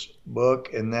Jr.'s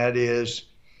book, and that is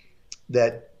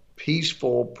that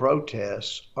peaceful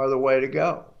protests are the way to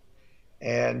go.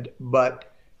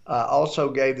 But I also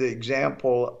gave the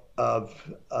example of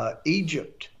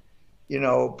Egypt. You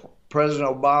know, President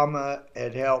Obama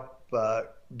had helped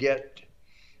get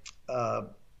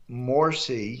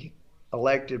Morsi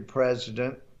elected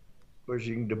president, which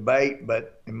you can debate,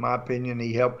 but in my opinion,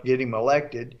 he helped get him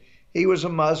elected. He was a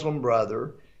Muslim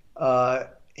brother. I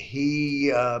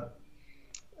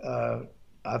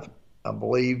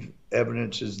believe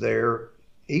evidence is there.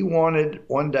 He wanted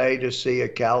one day to see a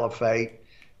caliphate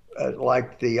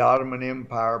like the Ottoman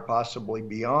Empire, possibly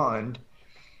beyond.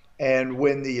 And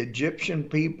when the Egyptian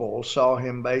people saw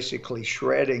him basically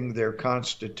shredding their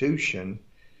constitution,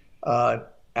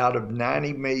 out of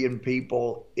 90 million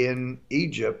people in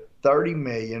Egypt, 30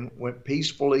 million went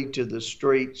peacefully to the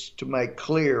streets to make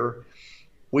clear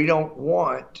we don't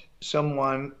want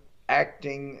someone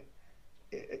acting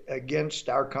against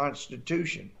our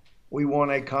Constitution. We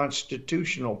want a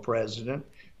constitutional president.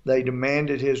 They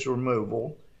demanded his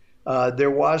removal.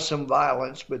 There was some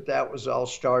violence, but that was all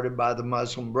started by the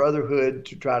Muslim Brotherhood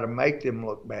to try to make them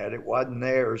look bad. It wasn't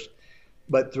theirs.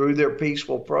 But through their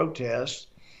peaceful protests,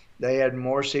 they had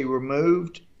Morsi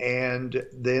removed, and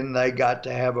then they got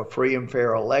to have a free and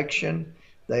fair election.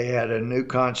 They had a new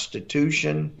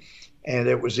constitution, and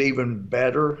it was even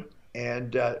better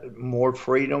and more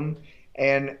freedom.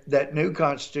 And that new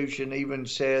constitution even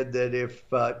said that if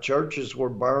churches were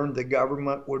burned, the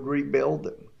government would rebuild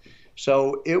them.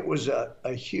 So it was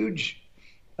a huge,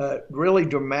 really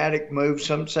dramatic move.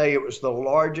 Some say it was the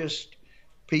largest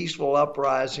peaceful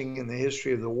uprising in the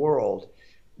history of the world.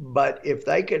 But if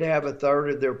they could have a third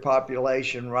of their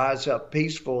population rise up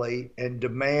peacefully and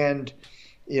demand,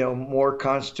 more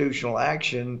constitutional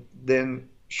action, then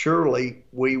surely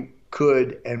we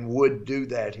could and would do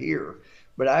that here.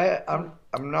 But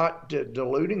I'm not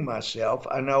deluding myself.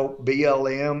 I know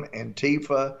BLM,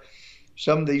 Antifa,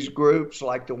 some of these groups,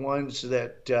 like the ones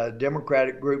that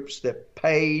Democratic groups that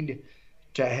paid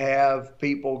to have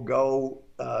people go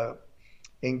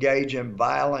engage in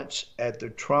violence at the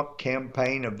Trump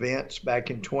campaign events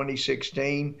back in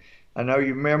 2016. I know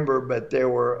you remember, but there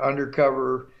were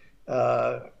undercover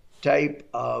tape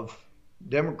of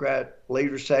Democrat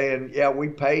leaders saying, yeah, we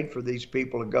paid for these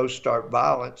people to go start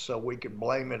violence so we could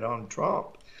blame it on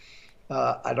Trump.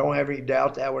 I don't have any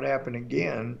doubt that would happen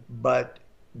again, but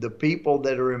the people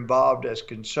that are involved as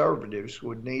conservatives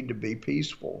would need to be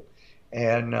peaceful.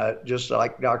 And just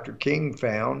like Dr. King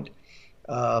found,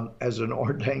 as an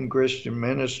ordained Christian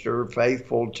minister,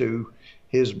 faithful to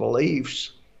his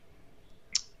beliefs,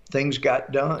 things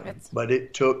got done, but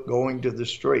it took going to the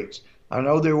streets. I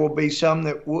know there will be some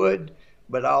that would,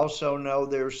 but I also know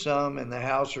there's some in the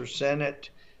House or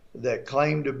Senate that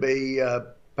claim to be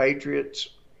patriots,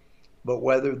 but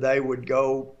whether they would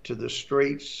go to the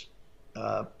streets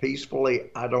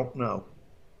peacefully, I don't know.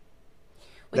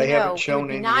 They haven't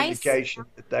shown any indication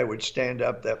that they would stand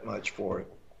up that much for it.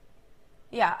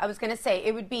 Yeah, I was going to say,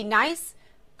 it would be nice,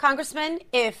 Congressman,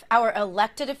 if our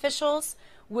elected officials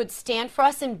would stand for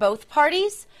us in both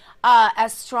parties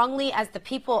as strongly as the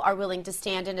people are willing to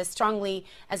stand and as strongly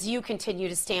as you continue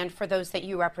to stand for those that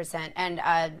you represent. And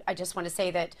I just want to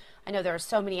say that I know there are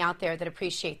so many out there that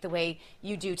appreciate the way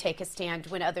you do take a stand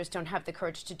when others don't have the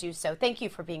courage to do so. Thank you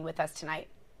for being with us tonight.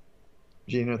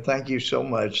 Gina, thank you so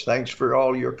much. Thanks for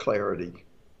all your clarity.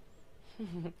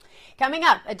 Coming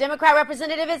up, a Democrat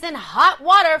representative is in hot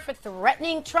water for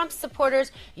threatening Trump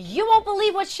supporters. You won't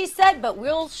believe what she said, but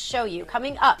we'll show you.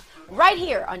 Coming up right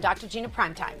here on Dr. Gina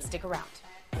Primetime. Stick around.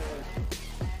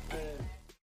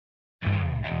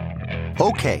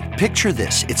 Okay, picture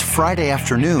this. It's Friday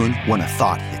afternoon when a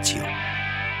thought hits you.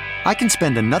 I can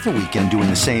spend another weekend doing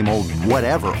the same old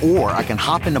whatever, or I can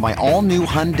hop into my all-new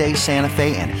Hyundai Santa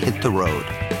Fe and hit the road.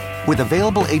 With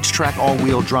available H-Track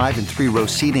all-wheel drive and 3-row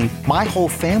seating, my whole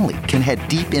family can head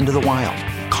deep into the wild.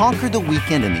 Conquer the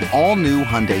weekend in the all-new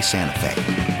Hyundai Santa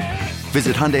Fe.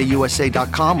 Visit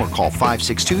HyundaiUSA.com or call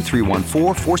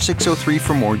 562-314-4603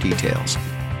 for more details.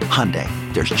 Hyundai,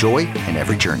 there's joy in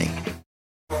every journey.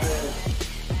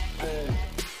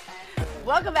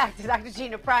 Welcome back to Dr.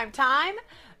 Gina Primetime.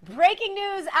 Breaking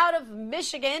news out of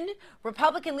Michigan.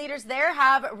 Republican leaders there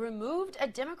have removed a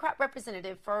Democrat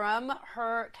representative from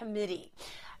her committee.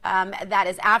 That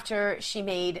is after she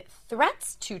made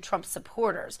threats to Trump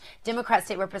supporters. Democrat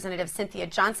State Representative Cynthia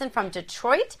Johnson from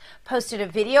Detroit posted a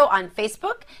video on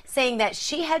Facebook saying that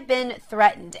she had been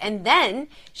threatened. And then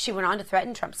she went on to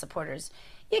threaten Trump supporters.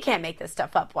 You can't make this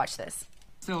stuff up. Watch this.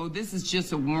 So this is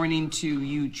just a warning to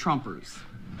you Trumpers.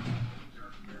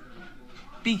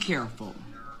 Be careful.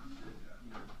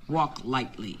 Walk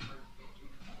lightly.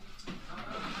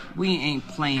 We ain't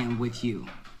playing with you.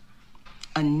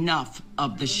 Enough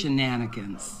of the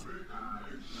shenanigans.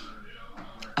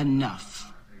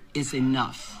 Enough is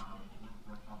enough.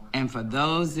 And for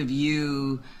those of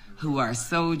you who are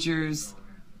soldiers,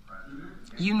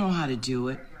 you know how to do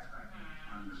it.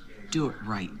 Do it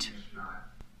right.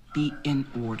 Be in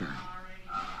order.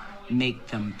 Make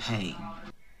them pay.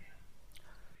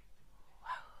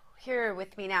 Here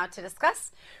with me now to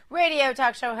discuss, radio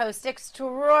talk show host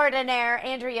extraordinaire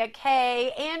Andrea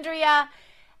Kaye. Andrea,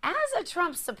 as a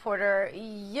Trump supporter,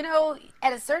 you know,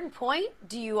 at a certain point,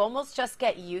 do you almost just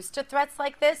get used to threats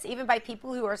like this, even by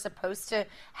people who are supposed to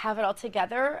have it all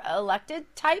together, elected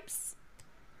types?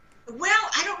 Well,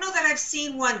 I don't know that I've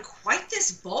seen one quite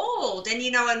this bold. And,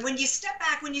 you know, and when you step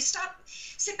back,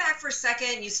 sit back for a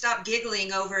second, you stop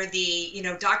giggling over the, you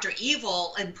know, Dr.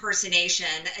 Evil impersonation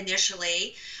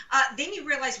initially, then you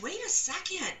realize, wait a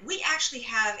second, we actually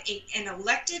have an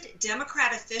elected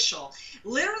Democrat official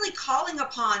literally calling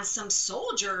upon some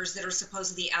soldiers that are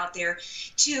supposedly out there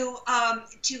to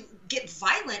get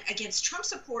violent against Trump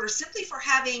supporters simply for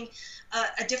having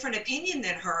a different opinion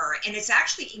than her. And it's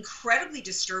actually incredibly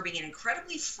disturbing and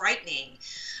incredibly frightening.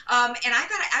 And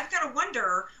I've got to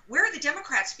wonder, where are the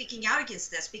Democrats speaking out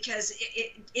against this? Because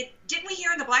didn't we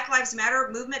hear in the Black Lives Matter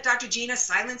movement, Dr. Gina,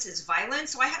 silence is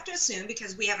violence? So I have to assume,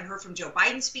 because we haven't heard from Joe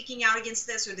Biden speaking out against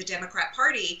this or the Democrat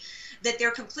Party, that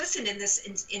they're complicit in this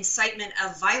incitement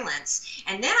of violence.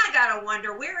 And then I got to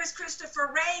wonder, where is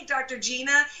Christopher Wray, Dr.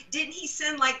 Gina? Didn't he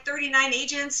send like 39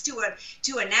 agents to a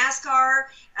NASCAR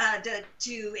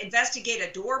to investigate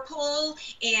a door pull?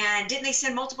 And didn't they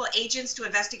send multiple agents to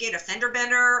investigate a fender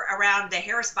bender around the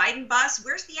Harris Biden bus?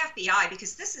 Where's the FBI?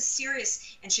 Because this is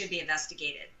serious and should be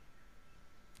investigated.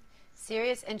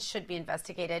 Serious and should be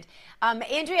investigated.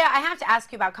 Andrea, I have to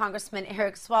ask you about Congressman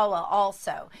Eric Swalwell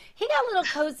also. He got a little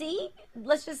cozy,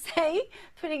 let's just say,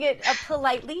 putting it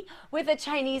politely, with a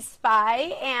Chinese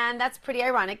spy, and that's pretty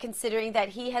ironic considering that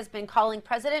he has been calling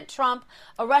President Trump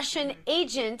a Russian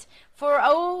agent for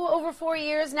over 4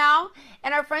 years now.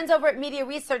 And our friends over at Media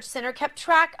Research Center kept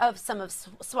track of some of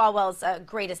Swalwell's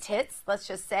greatest hits, let's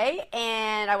just say,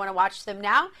 and I want to watch them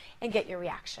now and get your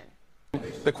reaction.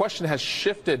 The question has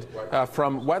shifted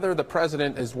from whether the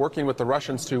president is working with the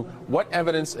Russians to what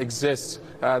evidence exists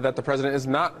that the president is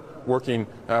not working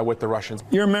with the Russians.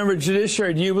 You're a member of the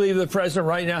judiciary. Do you believe the president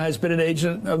right now has been an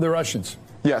agent of the Russians?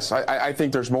 Yes, I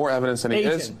think there's more evidence than he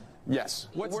Agent. is. Yes.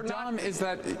 What's dumb is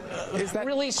that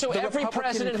really, so every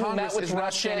president who met with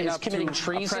Russia is committing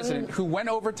treason? A president who went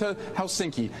over to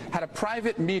Helsinki, had a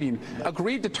private meeting,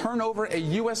 agreed to turn over a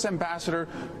U.S. ambassador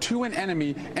to an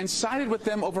enemy, and sided with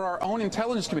them over our own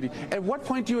intelligence committee. At what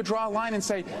point do you draw a line and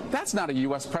say, that's not a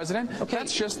U.S. president,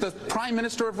 that's just the prime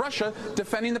minister of Russia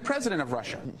defending the president of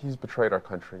Russia? He's betrayed our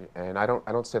country, and I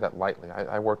don't say that lightly.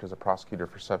 I worked as a prosecutor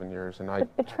for 7 years, and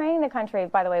But betraying the country,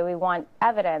 by the way, we want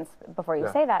evidence before you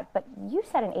say that. But you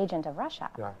said an agent of Russia.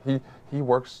 Yeah, he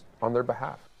works on their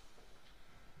behalf.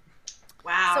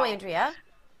 Wow. So, Andrea,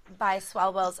 by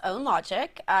Swalwell's own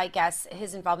logic, I guess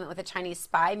his involvement with a Chinese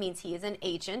spy means he is an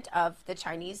agent of the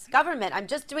Chinese government. I'm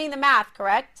just doing the math,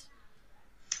 correct?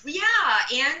 Yeah,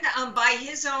 and by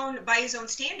his own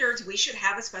standards, we should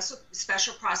have a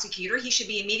special prosecutor. He should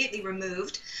be immediately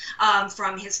removed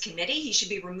from his committee. He should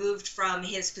be removed from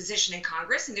his position in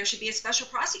Congress, and there should be a special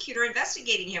prosecutor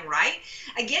investigating him. Right?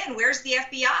 Again, where's the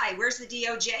FBI? Where's the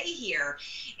DOJ here?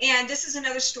 And this is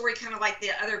another story, kind of like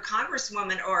the other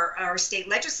congresswoman or state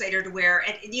legislator, to where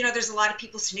there's a lot of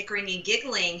people snickering and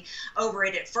giggling over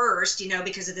it at first,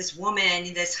 because of this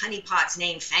woman, this honeypot's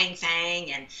named Fang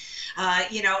Fang, and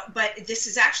but this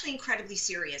is actually incredibly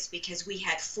serious, because we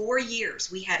had 4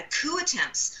 years, we had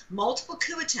multiple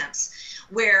coup attempts,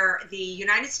 where the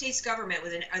United States government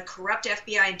with a corrupt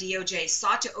FBI and DOJ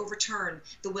sought to overturn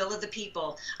the will of the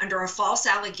people under a false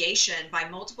allegation by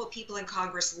multiple people in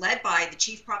Congress, led by the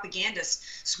chief propagandist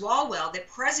Swalwell, that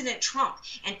President Trump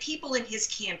and people in his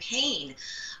campaign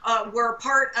were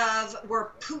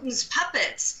Putin's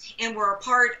puppets, and were a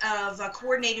part of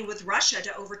coordinating with Russia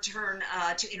to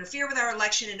to interfere with our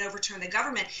election and overturn the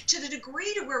government, to the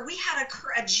degree to where we had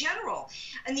a general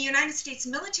in the United States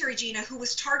military, Gina, who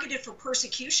was targeted for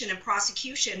persecution and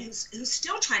prosecution, who's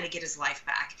still trying to get his life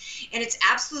back. And it's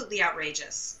absolutely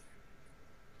outrageous.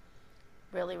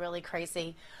 Really, really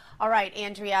crazy. All right,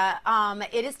 Andrea,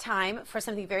 it is time for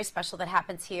something very special that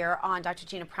happens here on Dr.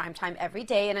 Gina Primetime every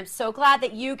day, and I'm so glad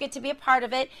that you get to be a part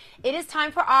of it. It is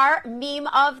time for our meme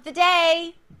of the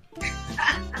day.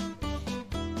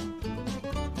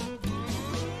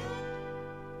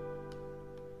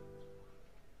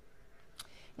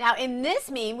 Now, in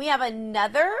this meme, we have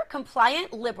another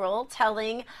compliant liberal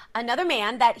telling another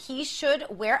man that he should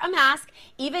wear a mask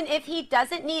even if he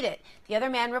doesn't need it. The other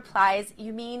man replies,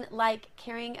 "You mean like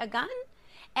carrying a gun?"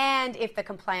 And if the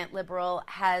compliant liberal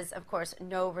has, of course,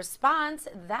 no response,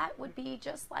 that would be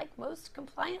just like most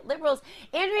compliant liberals.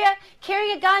 Andrea,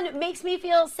 carrying a gun makes me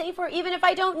feel safer even if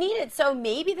I don't need it. So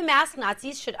maybe the mask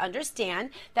Nazis should understand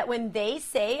that when they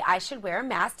say I should wear a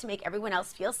mask to make everyone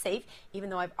else feel safe, even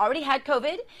though I've already had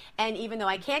COVID, and even though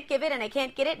I can't give it and I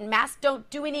can't get it, and masks don't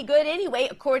do any good anyway,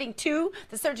 according to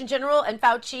the Surgeon General and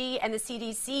Fauci and the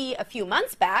CDC a few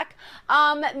months back,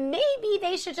 maybe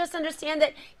they should just understand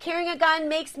that carrying a gun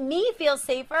makes me feel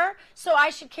safer, so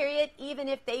I should carry it even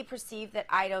if they perceive that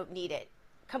I don't need it.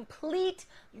 Complete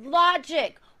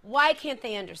logic. Why can't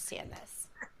they understand this?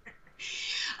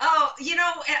 Oh,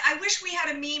 I wish we had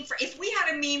if we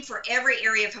had a meme for every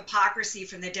area of hypocrisy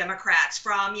from the Democrats,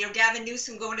 from, Gavin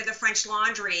Newsom going to the French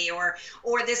Laundry, or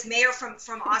this mayor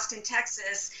from Austin,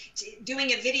 Texas,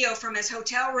 doing a video from his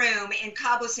hotel room in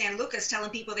Cabo San Lucas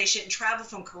telling people they shouldn't travel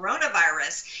from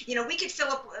coronavirus. We could fill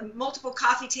up multiple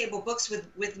coffee table books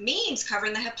with memes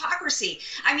covering the hypocrisy.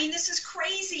 I mean, this is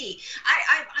crazy.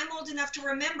 I'm old enough to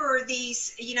remember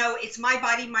these, it's my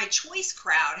body, my choice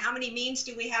crowd. How many memes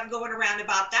do we have going around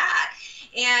about that?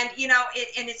 And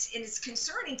it's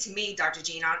concerning to me, Dr.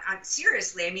 Jean,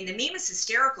 seriously. I mean, the meme is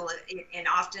hysterical, and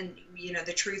often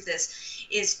the truth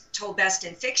is told best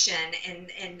in fiction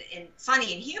and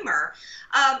funny and humor.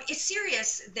 It's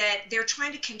serious that they're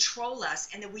trying to control us,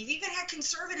 and that we've even had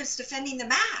conservatives defending the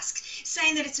mask,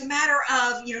 saying that it's a matter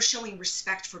of showing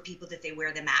respect for people that they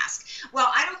wear the mask.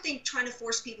 Well, I don't think trying to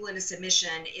force people into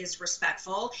submission is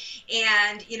respectful.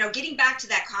 And getting back to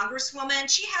that congresswoman,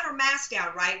 she had her mask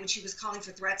down, right, when she was calling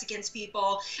for threats against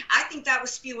people. I think that was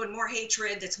spewing more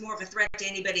hatred. That's more of a threat to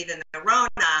anybody than the Rona.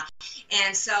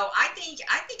 And so I think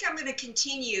I'm going to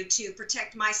continue to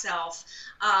protect myself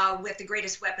with the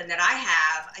greatest weapon that I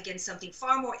have against something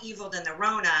far more evil than the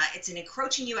Rona. It's an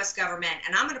encroaching U.S. government,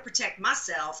 and I'm going to protect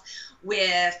myself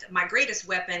with my greatest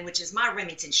weapon, which is my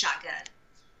Remington shotgun.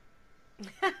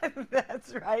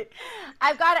 That's right.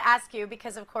 I've got to ask you,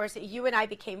 because of course you and I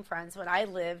became friends when I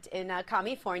lived in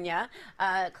California,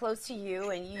 close to you,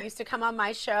 and you used to come on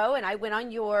my show and I went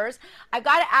on yours. I've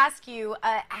got to ask you,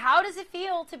 how does it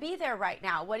feel to be there right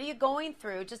now? What are you going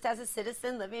through just as a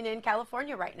citizen living in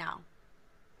California right now?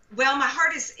 Well, my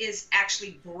heart is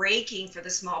actually breaking for the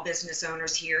small business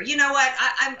owners here. You know what?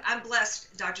 I'm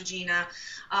blessed, Dr. Gina,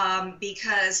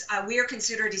 because we are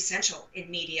considered essential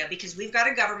in media, because we've got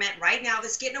a government right now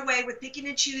that's getting away with picking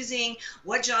and choosing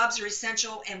what jobs are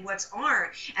essential and what's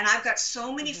aren't. And I've got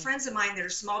so many friends of mine that are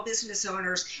small business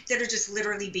owners that are just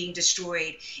literally being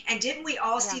destroyed. And didn't we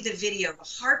all see the video, the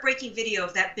heartbreaking video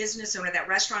of that business owner, that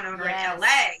restaurant owner in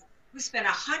LA, who spent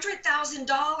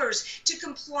 $100,000 to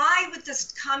comply with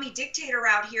this commie dictator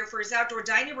out here for his outdoor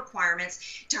dining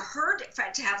requirements, to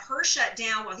have her shut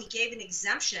down while he gave an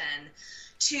exemption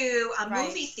to a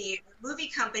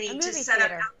movie company to set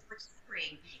up outdoor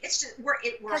Supreme. It's just we're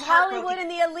because Hollywood and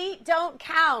the elite don't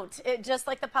count, just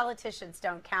like the politicians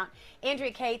don't count.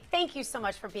 Andrea Kaye, thank you so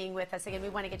much for being with us again. We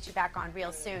want to get you back on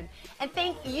real soon, and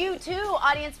thank you too,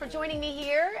 audience, for joining me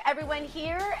here. Everyone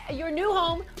here, your new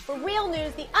home for real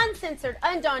news, the uncensored,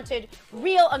 undaunted,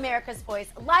 real America's Voice,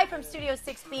 live from Studio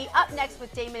 6B. Up next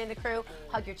with Damon and the crew.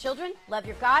 Hug your children, love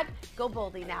your God, go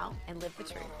boldly now, and live the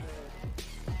truth.